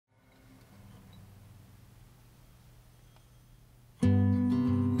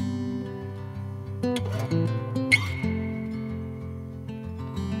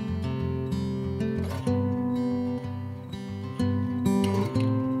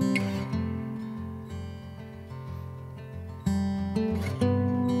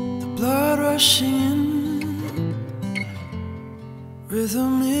Blood rushing in,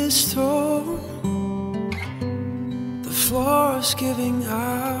 rhythm is torn, the floor is giving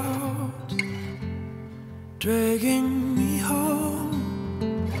out, dragging me home,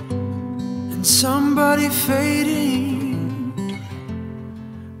 and somebody fading,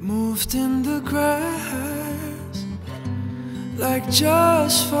 moved in the grass, like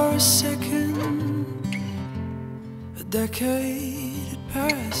just for a second, a decade had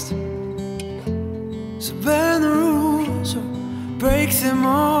passed. So bend the rules or break them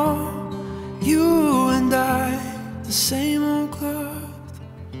all. You and I, the same old cloth.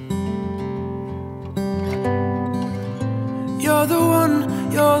 You're the one,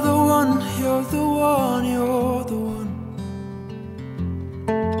 you're the one, you're the one, you're the one.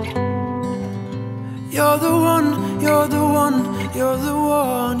 You're the one, you're the one, you're the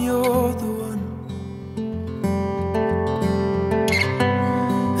one, you're the one.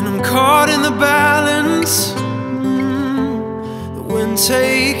 And I'm caught in the balance, the wind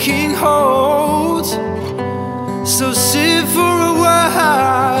taking hold. So sit for a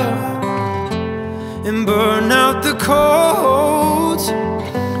while and burn out the cold.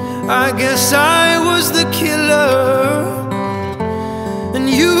 I guess I was the killer and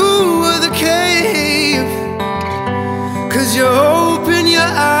you were the cave, 'cause you open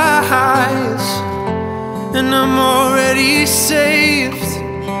your eyes and I'm already saved.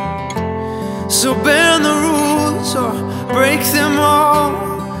 So bend the rules or break them all.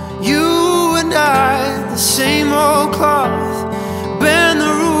 You and I, the same old cloth. Bend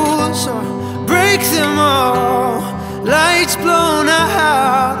the rules or break them all. Lights blown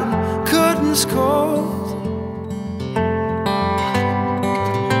out and curtains cold.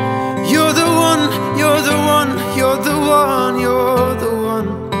 You're the one, you're the one, you're the one, you're the one.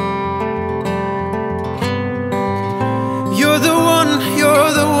 You're the one,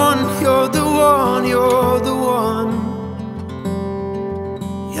 you're the one, you're the one, you're the one.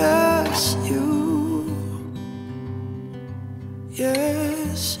 Yes, you.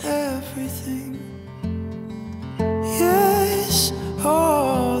 Yes, everything. Yes,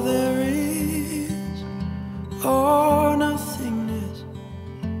 all there is, or nothingness.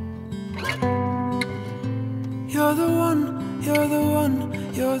 You're the one, you're the one,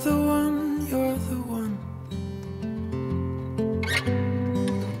 you're the one.